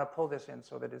do. We want to pull this in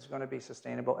so that it's going to be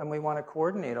sustainable, and we want to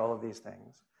coordinate all of these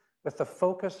things with the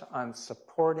focus on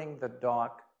supporting the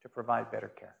doc to provide better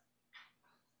care.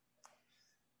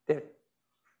 David?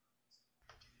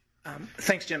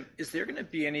 Thanks, Jim. Is there going to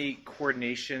be any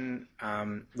coordination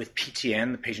with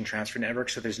PTN, the Patient Transfer Network,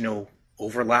 so there's no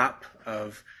overlap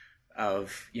of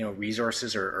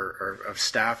resources or of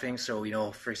staffing?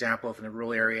 So, for example, if in the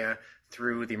rural area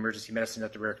through the emergency medicine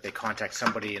network, they contact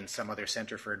somebody in some other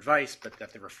center for advice, but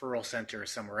that the referral center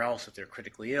is somewhere else if they're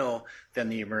critically ill, then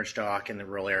the emerge doc in the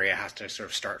rural area has to sort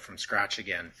of start from scratch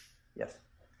again. Yes.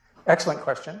 Excellent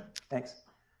question. Thanks.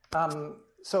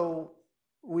 So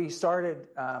we started,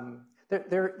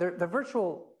 the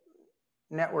virtual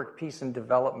network piece and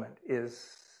development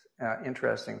is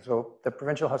interesting. So the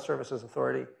Provincial Health Services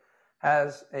Authority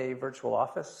has a virtual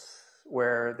office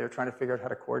where they're trying to figure out how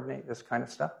to coordinate this kind of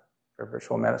stuff for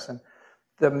virtual medicine.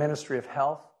 The Ministry of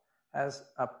Health has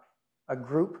a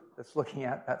group that's looking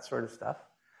at that sort of stuff.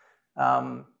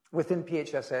 Within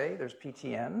PHSA, there's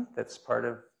PTN that's part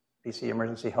of BC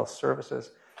Emergency Health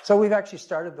Services. So we've actually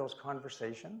started those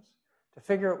conversations to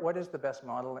figure out what is the best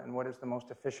model and what is the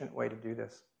most efficient way to do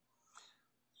this.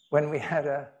 When we went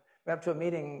up to a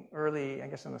meeting early, I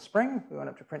guess in the spring, we went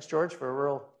up to Prince George for a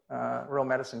rural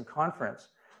medicine conference,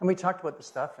 and we talked about the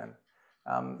stuff, and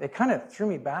they kind of threw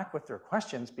me back with their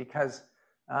questions because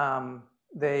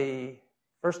they,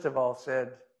 first of all,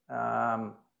 said,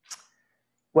 the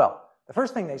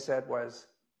first thing they said was,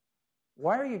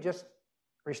 why are you just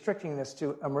restricting this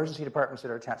to emergency departments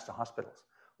that are attached to hospitals?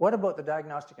 What about the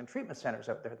diagnostic and treatment centers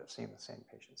out there that see the same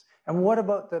patients? And what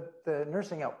about the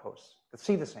nursing outposts that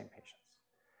see the same patients?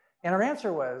 And our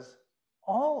answer was,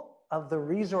 all of the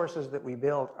resources that we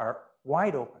build are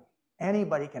wide open.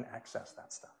 Anybody can access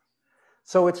that stuff.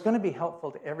 So it's going to be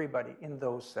helpful to everybody in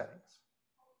those settings.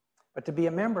 But to be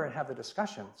a member and have the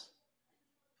discussions,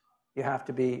 you have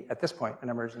to be, at this point, an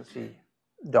emergency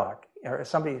doc, or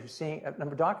somebody who's seeing, a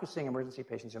doc who's seeing emergency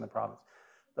patients in the province.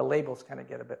 The labels kind of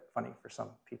get a bit funny for some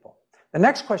people. The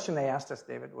next question they asked us,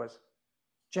 David, was,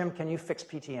 Jim, can you fix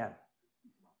PTN?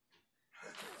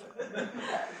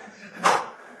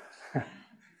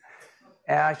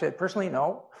 And I said, personally,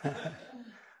 no.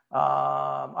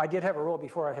 I did have a role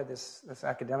before I had this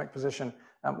academic position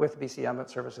with BC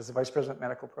Ambulance Services, the Vice President of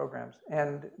Medical Programs.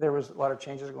 And there was a lot of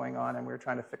changes going on, and we were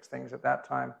trying to fix things at that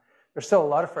time. There's still a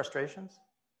lot of frustrations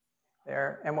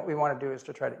there, and what we want to do is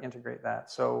to try to integrate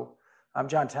that. So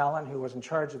John Talon, who was in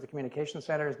charge of the communication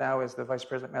centers, now is the Vice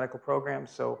President of Medical Programs,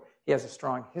 so he has a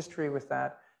strong history with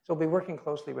that. So we'll be working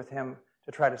closely with him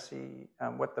to try to see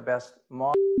what the best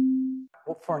model.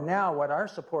 For now, what our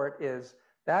support is,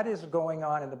 that is going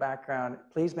on in the background.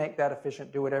 Please make that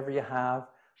efficient. Do whatever you have.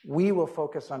 We will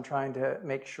focus on trying to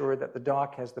make sure that the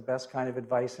doc has the best kind of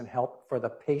advice and help for the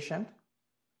patient.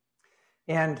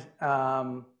 And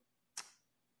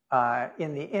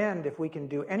in the end, if we can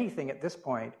do anything at this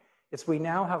point, it's we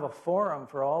now have a forum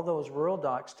for all those rural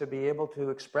docs to be able to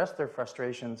express their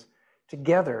frustrations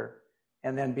together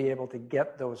and then be able to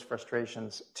get those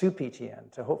frustrations to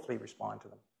PTN to hopefully respond to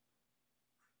them.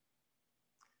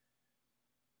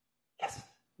 Yes,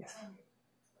 yes.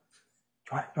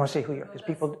 Do you want to say who you are? Because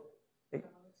people...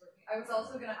 I was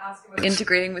also going to ask about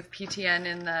integrating with PTN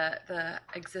in the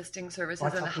existing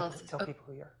services and the health. Tell people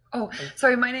who you are. Oh,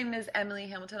 sorry. My name is Emily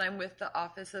Hamilton. I'm with the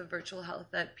Office of Virtual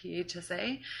Health at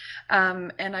PHSA.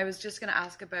 And I was just going to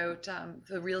ask about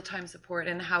the real-time support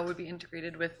and how it would be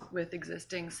integrated with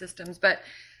existing systems. But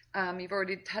you've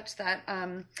already touched that.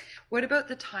 What about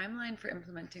the timeline for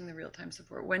implementing the real-time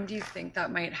support? When do you think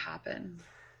that might happen?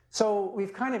 So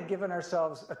we've kind of given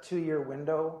ourselves a 2-year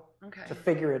window to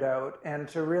figure it out and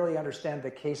to really understand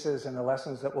the cases and the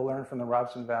lessons that we'll learn from the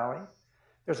Robson Valley.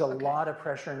 There's a lot of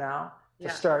pressure now to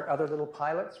start other little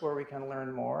pilots where we can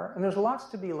learn more. And there's lots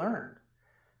to be learned.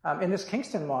 In this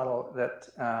Kingston model that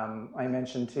I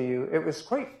mentioned to you, it was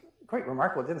quite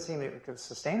remarkable. It didn't seem it was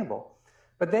sustainable.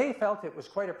 But they felt it was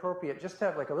quite appropriate just to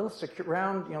have like a little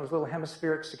round, those little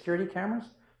hemispheric security cameras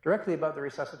directly above the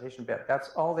resuscitation bed. That's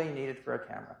all they needed for a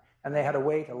camera. And they had a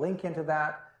way to link into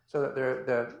that so that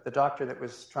the doctor that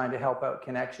was trying to help out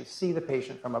can actually see the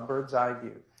patient from a bird's eye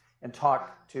view and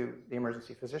talk to the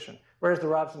emergency physician. Whereas the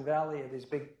Robson Valley have these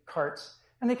big carts,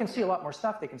 and they can see a lot more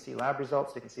stuff. They can see lab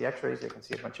results, they can see x-rays, they can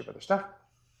see a bunch of other stuff.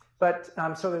 But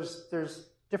so there's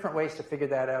different ways to figure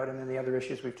that out. And then the other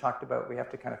issues we've talked about, we have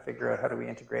to kind of figure out how do we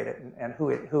integrate it and who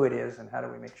it is and how do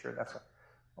we make sure that's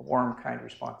a warm, kind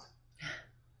response.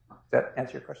 Does that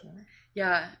answer your question?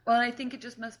 Yeah. Well, I think it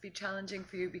just must be challenging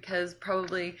for you because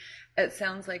probably it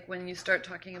sounds like when you start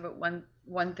talking about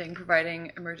one thing,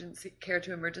 providing emergency care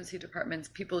to emergency departments,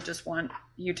 people just want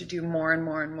you to do more and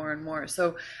more and more and more.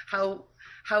 So how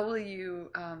will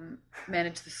you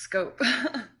manage the scope?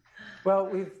 Well,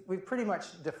 we've pretty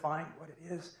much defined what it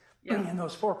is in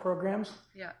those 4 programs.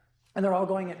 Yeah. And they're all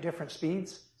going at different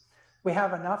speeds. We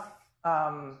have enough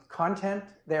content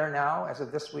there now as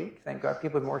of this week. Thank God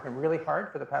people have been working really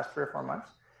hard for the past 3 or 4 months.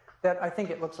 That I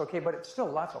think it looks okay, but it's still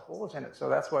lots of holes in it. So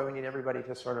that's why we need everybody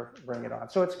to sort of bring it on.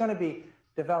 So it's going to be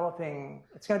developing.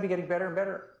 It's going to be getting better and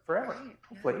better forever,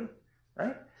 hopefully,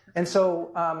 right? And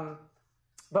so,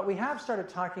 but we have started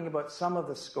talking about some of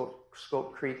the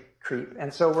scope creep.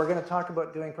 And so we're going to talk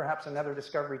about doing perhaps another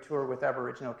discovery tour with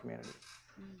Aboriginal communities.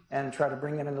 And try to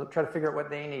bring in and try to figure out what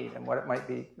they need and what it might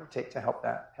take to help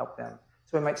them.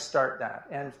 So we might start that.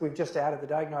 And we've just added the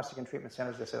diagnostic and treatment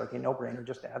centers. They said, okay, no brainer,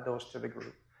 just add those to the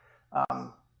group.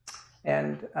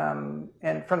 And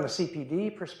from the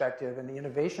CPD perspective and the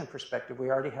innovation perspective,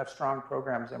 we already have strong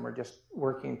programs, and we're just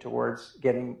working towards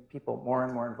getting people more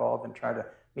and more involved and try to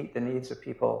meet the needs of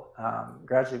people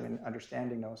gradually and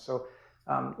understanding those. So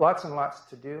lots and lots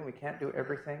to do. We can't do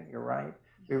everything. You're right.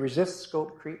 We resist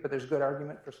scope creep, but there's good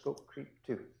argument for scope creep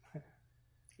too.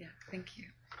 Yeah, thank you.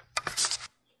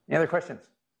 Any other questions?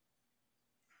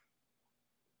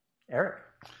 Eric?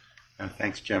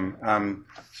 Thanks, Jim.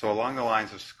 So along the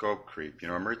lines of scope creep,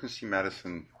 emergency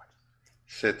medicine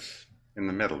sits in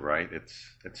the middle, right?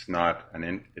 It's not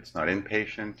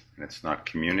inpatient and it's not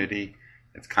community.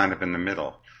 It's kind of in the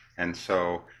middle. And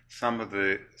so some of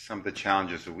the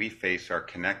challenges that we face are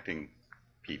connecting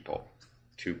people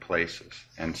to places.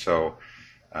 And so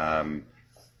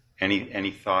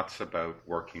any thoughts about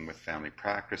working with family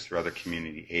practice or other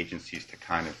community agencies to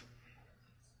kind of,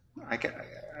 I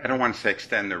don't want to say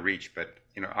extend their reach, but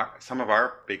some of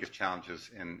our biggest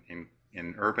challenges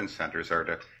in urban centers are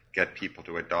to get people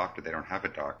to a doctor. They don't have a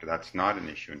doctor. That's not an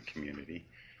issue in community.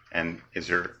 And is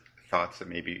there thoughts that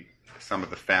maybe some of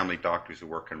the family doctors who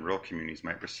work in rural communities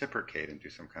might reciprocate and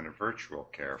do some kind of virtual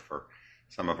care for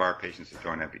some of our patients that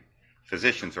don't have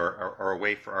physicians, or a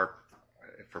way for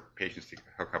patients to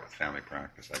hook up with family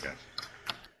practice, I guess?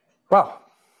 Well,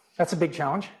 that's a big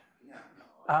challenge.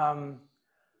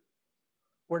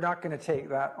 We're not going to take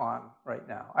that on right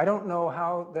now. I don't know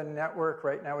how the network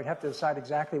right now, we'd have to decide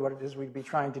exactly what it is we'd be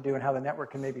trying to do and how the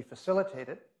network can maybe facilitate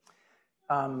it.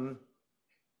 But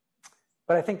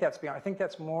I think that's beyond. I think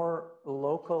that's more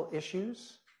local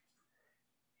issues.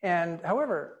 And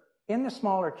however, in the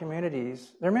smaller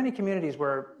communities, there are many communities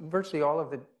where virtually all of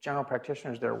the general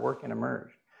practitioners there work and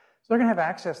emerge. So they're going to have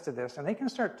access to this, and they can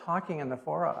start talking in the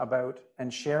fora about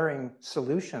and sharing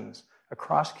solutions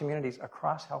across communities,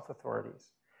 across health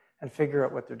authorities, and figure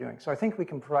out what they're doing. So I think we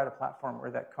can provide a platform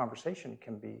where that conversation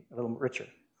can be a little richer.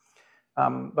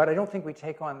 But I don't think we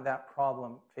take on that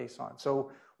problem face on.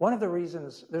 So one of the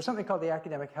reasons, there's something called the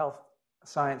Academic Health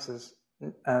Sciences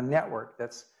Network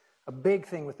that's a big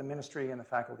thing with the Ministry and the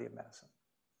Faculty of Medicine.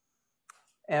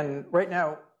 And right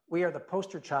now, we are the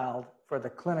poster child for the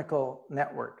clinical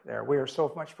network there. We are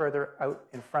so much further out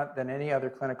in front than any other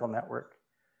clinical network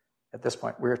at this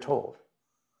point, we're told.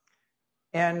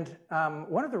 And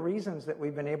one of the reasons that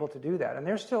we've been able to do that, and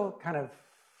they're still kind of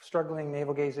struggling,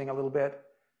 navel-gazing a little bit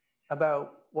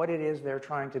about what it is they're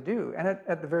trying to do. And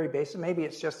at the very base, maybe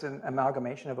it's just an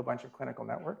amalgamation of a bunch of clinical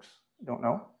networks. Don't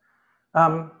know.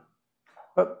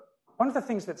 But one of the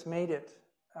things that's made it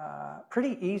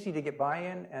pretty easy to get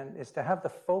buy-in and is to have the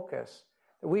focus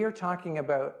that we are talking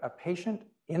about a patient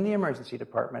in the emergency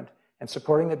department and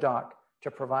supporting the doc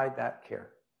to provide that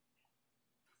care.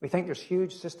 We think there's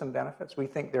huge system benefits. We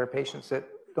think there are patients that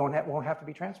won't have to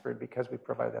be transferred because we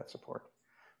provide that support.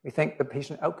 We think the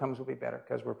patient outcomes will be better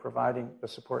because we're providing the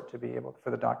support to be able for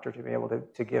the doctor to be able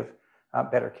to give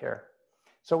better care.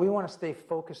 So we want to stay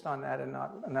focused on that and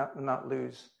not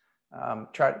lose.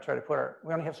 Try to put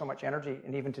we only have so much energy,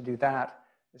 and even to do that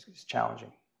is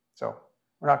challenging. So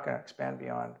we're not going to expand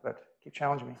beyond, but keep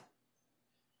challenging me.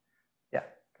 Yeah,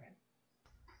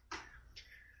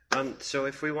 go ahead. So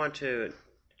if we want to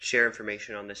share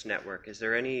information on this network, is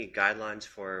there any guidelines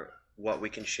for what we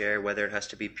can share, whether it has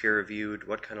to be peer reviewed,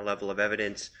 what kind of level of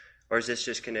evidence, or is this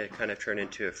just going to kind of turn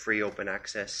into a free open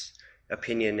access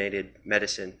opinionated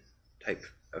medicine type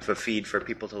of a feed for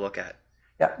people to look at?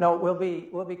 Yeah, no, we'll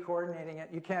be coordinating it.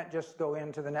 You can't just go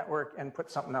into the network and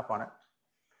put something up on it.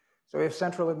 So we have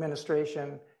central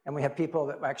administration, and we have people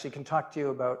that actually can talk to you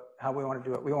about how we want to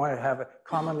do it. We want to have a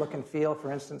common look and feel,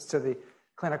 for instance, to the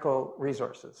clinical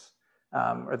resources,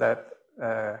 or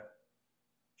that,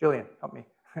 Julian, help me.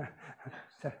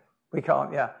 We call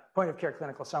them, point of care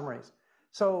clinical summaries.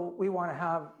 So we want to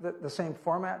have the same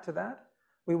format to that.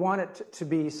 We want it to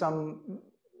be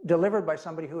delivered by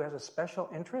somebody who has a special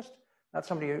interest, not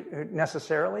somebody who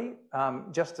necessarily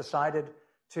just decided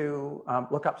to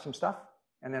look up some stuff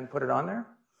and then put it on there.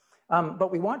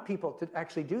 But we want people to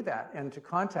actually do that and to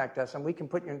contact us, and we can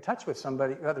put you in touch with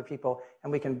other people,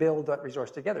 and we can build that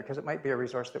resource together, because it might be a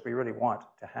resource that we really want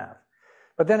to have.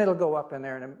 But then it'll go up in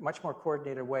there in a much more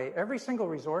coordinated way. Every single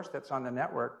resource that's on the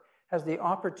network has the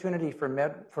opportunity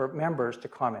for members to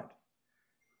comment.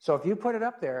 So if you put it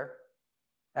up there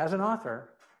as an author,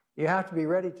 you have to be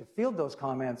ready to field those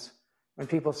comments when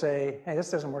people say, hey,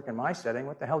 this doesn't work in my setting.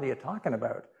 What the hell are you talking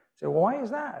about? So why is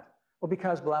that? Well,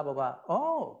 because blah, blah, blah.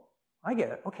 Oh, I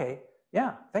get it. Okay.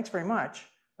 Yeah. Thanks very much.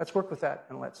 Let's work with that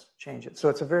and let's change it. So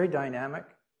it's a very dynamic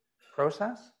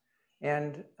process.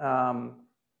 And,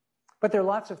 but there are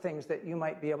lots of things that you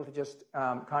might be able to just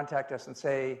contact us and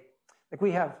say, like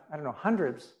we have, I don't know,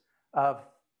 hundreds of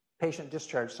patient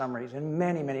discharge summaries in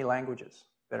many, many languages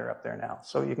that are up there now.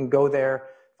 So you can go there,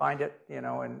 find it,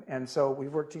 and so we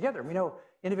work together. We know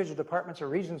individual departments or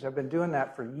regions have been doing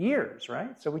that for years,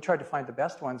 right? So we tried to find the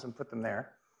best ones and put them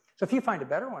there. So if you find a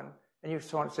better one and you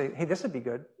just want to say, hey, this would be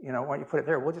good, why don't you put it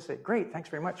there? We'll just say, great, thanks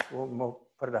very much. We'll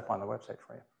put it up on the website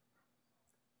for you.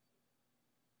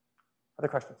 Other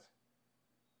questions?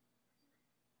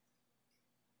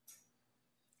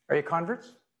 Are you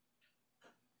converts?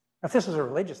 If this was a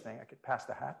religious thing, I could pass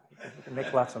the hat. You can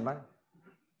make lots of money.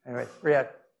 Anyway, Riyadh.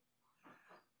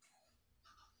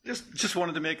 Just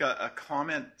wanted to make a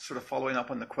comment sort of following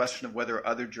up on the question of whether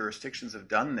other jurisdictions have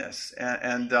done this.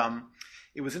 And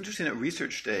it was interesting at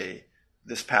Research Day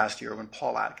this past year when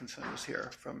Paul Atkinson was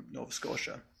here from Nova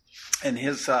Scotia. And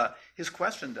his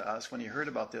question to us when he heard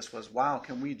about this was, wow,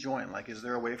 can we join? Like, is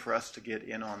there a way for us to get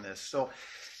in on this? So,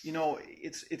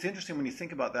 it's interesting when you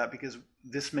think about that, because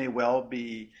this may well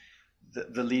be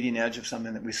the leading edge of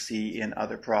something that we see in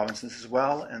other provinces as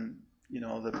well. And,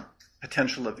 the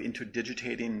potential of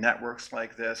interdigitating networks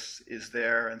like this is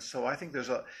there. And so I think there's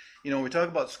when we talk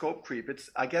about scope creep,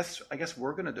 I guess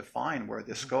we're going to define where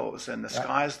this goes, and the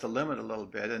sky's the limit a little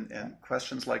bit. And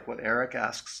questions like what Eric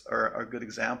asks are a good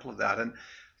example of that. And,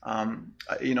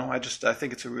 I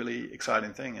think it's a really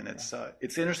exciting thing. And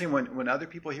it's interesting when other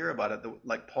people hear about it,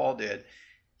 like Paul did,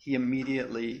 he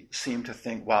immediately seemed to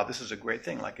think, wow, this is a great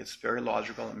thing. Like, it's very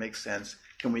logical. It makes sense.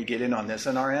 Can we get in on this?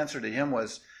 And our answer to him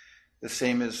was the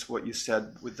same as what you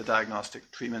said with the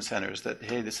diagnostic treatment centers, that,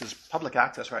 hey, this is public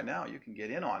access right now. You can get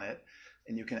in on it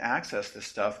and you can access this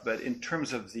stuff. But in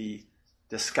terms of the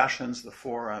discussions, the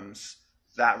forums,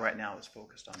 that right now is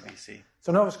focused on BC.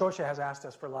 So Nova Scotia has asked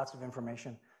us for lots of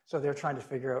information. So they're trying to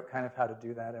figure out kind of how to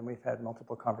do that. And we've had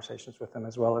multiple conversations with them,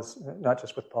 as well as not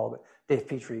just with Paul, but Dave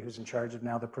Petrie, who's in charge of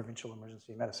now the Provincial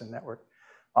Emergency Medicine Network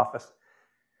office.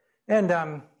 And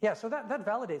so that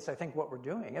validates, I think, what we're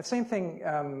doing. And same thing,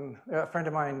 a friend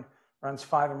of mine runs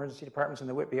 5 emergency departments in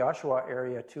the Whitby-Oshawa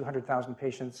area, 200,000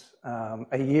 patients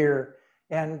a year.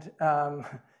 And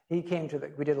he came to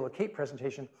we did a little CAPE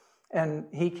presentation, and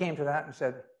he came to that and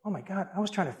said, oh my God, I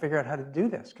was trying to figure out how to do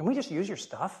this. Can we just use your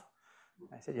stuff?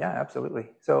 I said, yeah,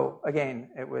 absolutely. So again,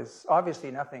 it was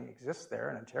obviously nothing exists there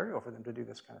in Ontario for them to do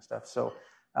this kind of stuff. So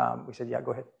we said, yeah,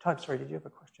 go ahead. Todd, sorry, did you have a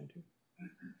question too?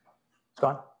 It's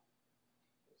gone?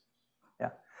 Yeah.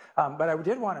 But I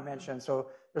did want to mention, so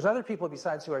there's other people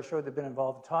besides who I showed that have been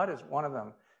involved. Todd is one of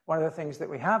them. One of the things that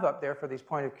we have up there for these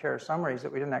point of care summaries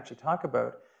that we didn't actually talk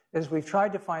about is we've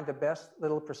tried to find the best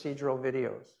little procedural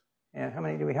videos. And how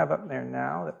many do we have up there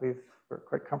now that we're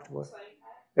quite comfortable with?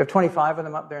 We have 25 of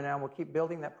them up there now. We'll keep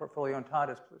building that portfolio, and Todd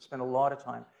has spent a lot of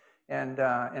time and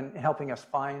helping us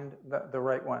find the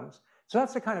right ones. So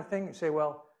that's the kind of thing you say,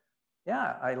 well,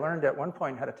 yeah, I learned at one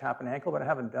point how to tap an ankle, but I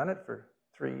haven't done it for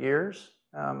 3 years.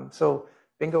 So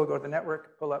bingo, go to the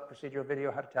network, pull up procedural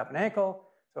video, how to tap an ankle.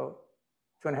 So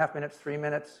 2.5 minutes, 3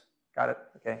 minutes, got it.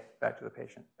 Okay, back to the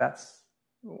patient. That's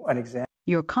an example.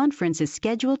 Your conference is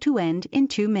scheduled to end in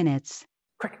 2 minutes.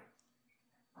 Quick.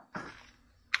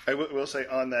 I will say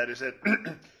on that is that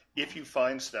if you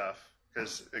find stuff,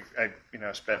 because I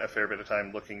spent a fair bit of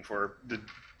time looking for the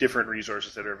different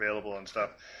resources that are available and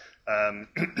stuff,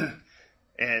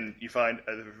 and you find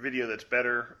a video that's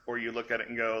better, or you look at it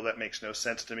and go, that makes no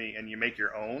sense to me, and you make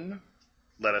your own,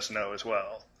 let us know as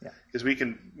well. Because we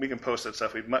can post that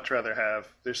stuff. We'd much rather have,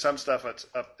 there's some stuff that's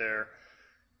up there,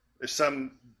 there's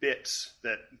some bits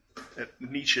that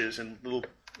niches and little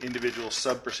individual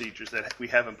sub-procedures that we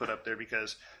haven't put up there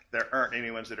because there aren't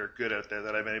any ones that are good out there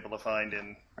that I've been able to find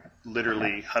in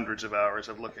literally hundreds of hours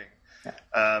of looking.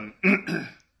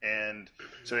 And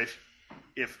so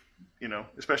if,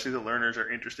 especially the learners are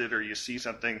interested or you see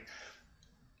something,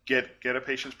 get a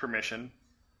patient's permission.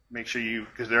 Make sure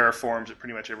because there are forms at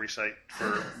pretty much every site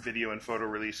for video and photo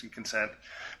release and consent,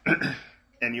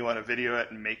 and you want to video it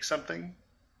and make something.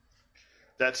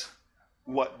 That's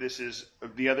what this is.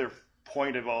 The other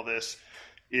point of all this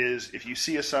is if you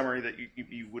see a summary that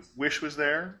you would wish was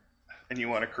there and you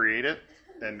want to create it,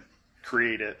 then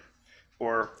create it,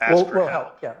 or ask for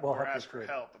help. We'll help ask for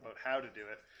help about how to do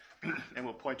it, and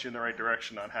we'll point you in the right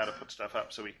direction on how to put stuff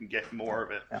up so we can get more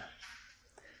of it.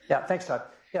 Yeah, thanks, Todd.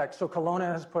 Yeah, so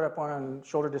Kelowna has put up one on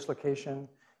shoulder dislocation.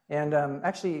 And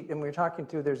actually, and we were talking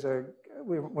to,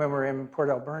 when we're in Port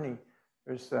Alberni,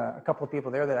 there's a couple of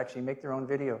people there that actually make their own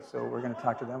videos. So we're going to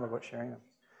talk to them about sharing them.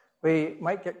 We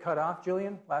might get cut off.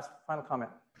 Julian, final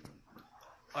comment.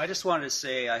 I just wanted to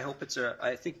say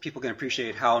I think people can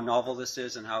appreciate how novel this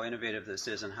is and how innovative this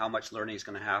is and how much learning is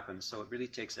going to happen. So it really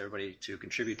takes everybody to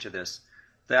contribute to this.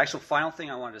 The actual final thing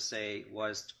I wanted to say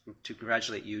was to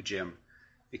congratulate you, Jim,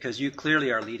 because you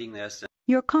clearly are leading this.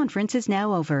 Your conference is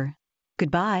now over.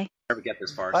 Goodbye. Never get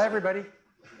this far. Bye, everybody.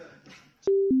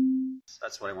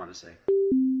 That's what I want to say.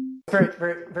 Very,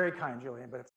 very, very kind, Julian, but it's